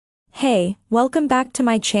Hey, welcome back to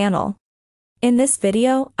my channel. In this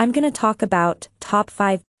video, I'm gonna talk about top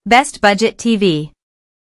 5 Best Budget TV.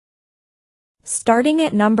 Starting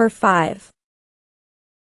at number 5.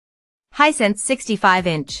 Hisense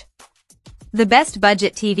 65-inch. The best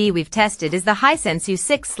budget TV we've tested is the Hisense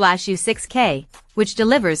U6/U6K, which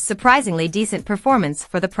delivers surprisingly decent performance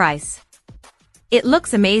for the price. It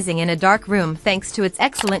looks amazing in a dark room thanks to its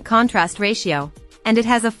excellent contrast ratio, and it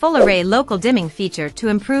has a full-array local dimming feature to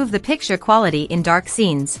improve the picture quality in dark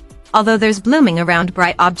scenes, although there's blooming around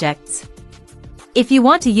bright objects. If you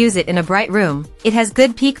want to use it in a bright room, it has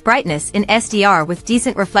good peak brightness in SDR with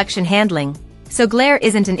decent reflection handling, so glare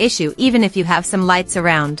isn't an issue even if you have some lights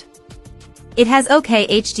around. It has okay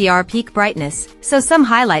HDR peak brightness, so some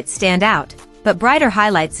highlights stand out, but brighter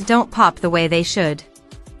highlights don't pop the way they should.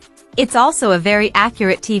 It's also a very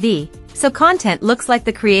accurate TV, so content looks like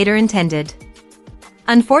the creator intended.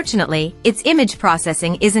 Unfortunately, its image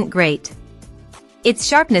processing isn't great. Its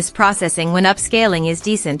sharpness processing when upscaling is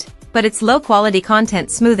decent, but its low-quality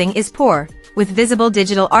content smoothing is poor, with visible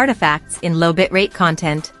digital artifacts in low bitrate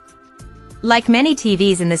content. Like many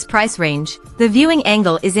TVs in this price range, the viewing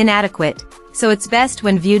angle is inadequate, so it's best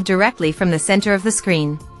when viewed directly from the center of the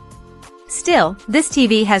screen. Still, this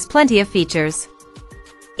TV has plenty of features.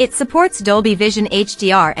 It supports Dolby Vision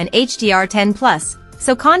HDR and HDR10+,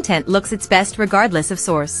 so content looks its best regardless of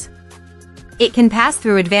source. It can pass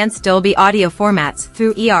through advanced Dolby audio formats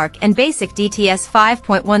through eARC and basic DTS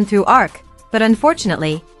 5.1 through ARC, but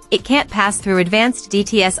unfortunately, it can't pass through advanced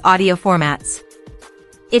DTS audio formats.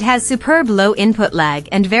 It has superb low input lag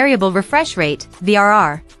and variable refresh rate,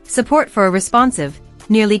 VRR, support for a responsive,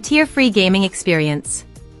 nearly tear-free gaming experience.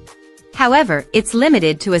 However, it's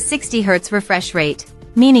limited to a 60 Hz refresh rate,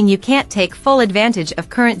 meaning you can't take full advantage of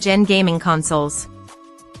current-gen gaming consoles.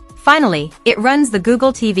 Finally, it runs the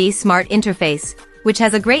Google TV Smart Interface, which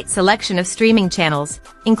has a great selection of streaming channels,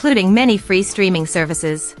 including many free streaming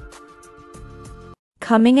services.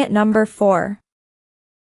 Coming at number 4.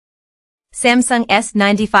 Samsung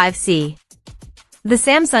S95C. The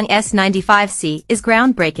Samsung S95C is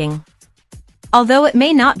groundbreaking. Although it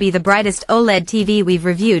may not be the brightest OLED TV we've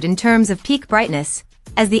reviewed in terms of peak brightness,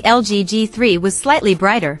 as the LG G3 was slightly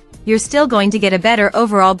brighter, you're still going to get a better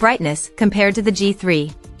overall brightness compared to the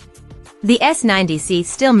G3. The S90C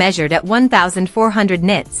still measured at 1400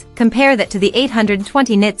 nits, compare that to the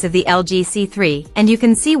 820 nits of the LG C3, and you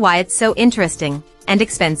can see why it's so interesting, and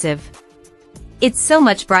expensive. It's so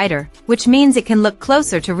much brighter, which means it can look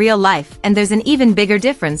closer to real life and there's an even bigger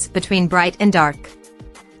difference between bright and dark.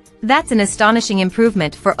 That's an astonishing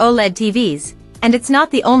improvement for OLED TVs, and it's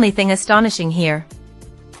not the only thing astonishing here.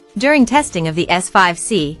 During testing of the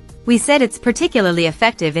S5C, we said it's particularly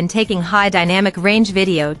effective in taking high dynamic range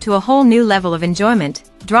video to a whole new level of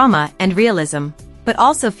enjoyment, drama, and realism, but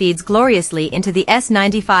also feeds gloriously into the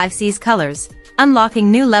S95C's colors,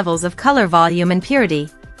 unlocking new levels of color volume and purity,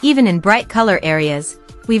 even in bright color areas,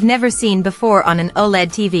 we've never seen before on an OLED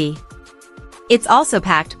TV. It's also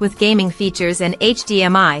packed with gaming features and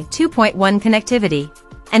HDMI 2.1 connectivity,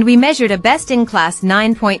 and we measured a best-in-class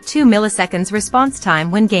 9.2 milliseconds response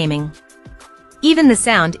time when gaming. Even the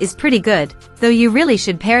sound is pretty good, though you really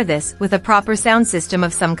should pair this with a proper sound system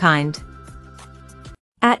of some kind.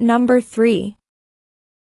 At number 3.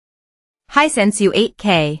 Hisense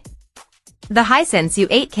U8K. The Hisense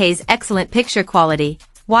U8K's excellent picture quality,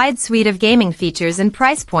 wide suite of gaming features and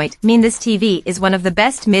price point mean this TV is one of the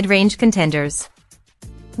best mid-range contenders.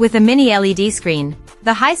 With a mini LED screen,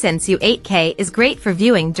 the Hisense U8K is great for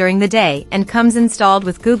viewing during the day and comes installed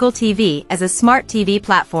with Google TV as a smart TV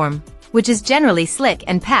platform, which is generally slick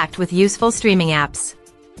and packed with useful streaming apps.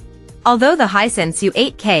 Although the Hisense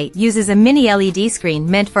U8K uses a mini LED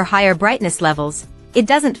screen meant for higher brightness levels, it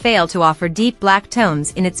doesn't fail to offer deep black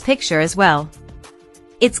tones in its picture as well.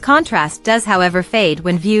 Its contrast does however fade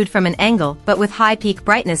when viewed from an angle, but with high peak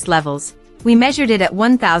brightness levels, we measured it at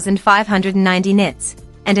 1590 nits,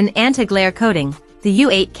 and an anti-glare coating, the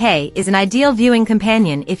U8K is an ideal viewing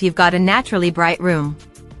companion if you've got a naturally bright room.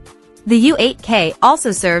 The U8K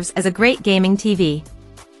also serves as a great gaming TV.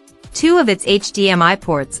 2 of its HDMI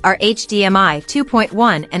ports are HDMI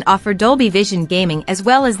 2.1 and offer Dolby Vision gaming as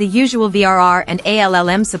well as the usual VRR and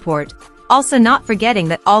ALLM support, also not forgetting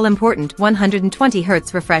that all-important 120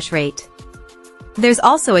 Hz refresh rate. There's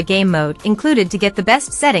also a game mode included to get the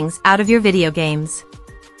best settings out of your video games.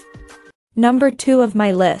 Number 2 of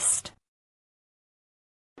my list.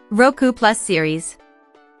 Roku Plus Series.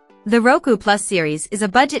 The Roku Plus series is a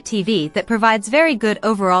budget TV that provides very good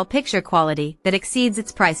overall picture quality that exceeds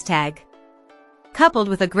its price tag. Coupled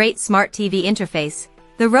with a great smart TV interface,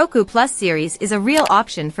 The Roku Plus series is a real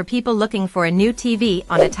option for people looking for a new TV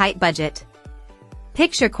on a tight budget.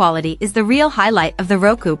 Picture quality is the real highlight of the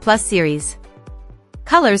Roku Plus series.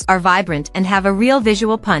 Colors are vibrant and have a real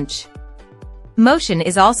visual punch. Motion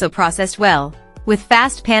is also processed well, with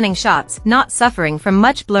fast panning shots not suffering from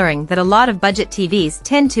much blurring that a lot of budget TVs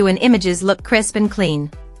tend to, and images look crisp and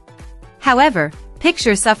clean. However,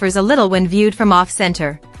 picture suffers a little when viewed from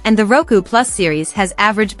off-center, and the Roku Plus series has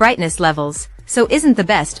average brightness levels, so isn't the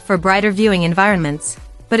best for brighter viewing environments,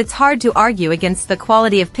 but it's hard to argue against the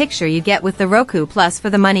quality of picture you get with the Roku Plus for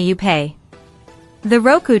the money you pay. The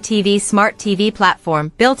Roku TV Smart TV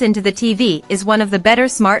platform built into the TV is one of the better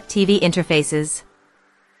smart TV interfaces.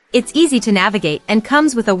 It's easy to navigate and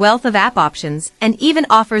comes with a wealth of app options, and even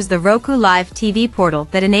offers the Roku Live TV portal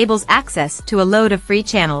that enables access to a load of free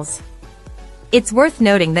channels. It's worth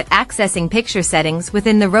noting that accessing picture settings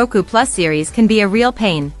within the Roku Plus series can be a real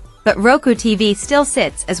pain, but Roku TV still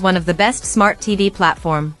sits as one of the best smart TV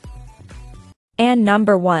platform. And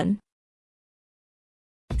number 1.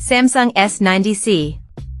 Samsung S90C.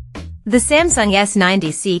 The Samsung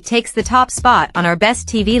S90C takes the top spot on our best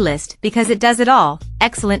TV list because it does it all: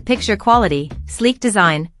 excellent picture quality, sleek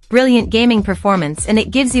design, brilliant gaming performance, and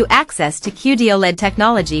it gives you access to QD OLED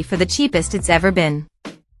technology for the cheapest it's ever been.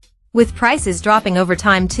 With prices dropping over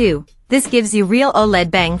time too, this gives you real OLED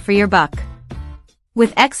bang for your buck.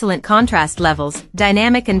 With excellent contrast levels,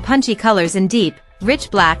 dynamic and punchy colors, and deep, rich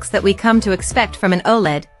blacks that we come to expect from an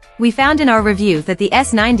OLED, we found in our review that the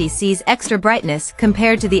S90C's extra brightness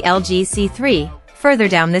compared to the LG C3, further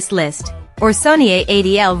down this list, or Sony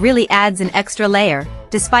A80L really adds an extra layer,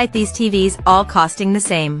 despite these TVs all costing the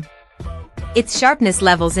same. Its sharpness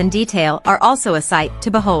levels and detail are also a sight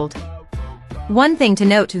to behold. One thing to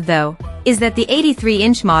note though, is that the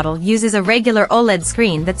 83-inch model uses a regular OLED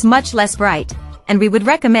screen that's much less bright, and we would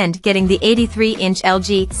recommend getting the 83-inch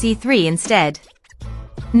LG C3 instead.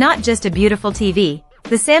 Not just a beautiful TV,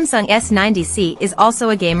 the Samsung S90C is also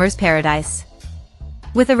a gamer's paradise.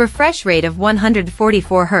 With a refresh rate of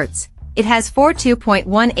 144 Hz, it has 4 2.1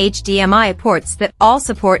 HDMI ports that all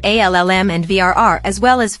support ALLM and VRR, as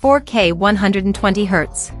well as 4K 120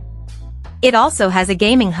 Hz. It also has a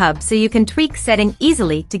gaming hub so you can tweak setting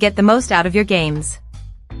easily to get the most out of your games.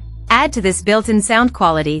 Add to this built-in sound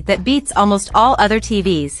quality that beats almost all other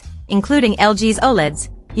TVs, including LG's OLEDs,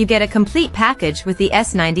 you get a complete package with the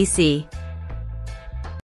S90C.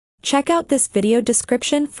 Check out this video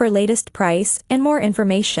description for latest price and more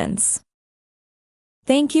informations.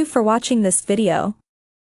 Thank you for watching this video.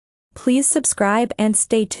 Please subscribe and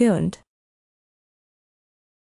stay tuned.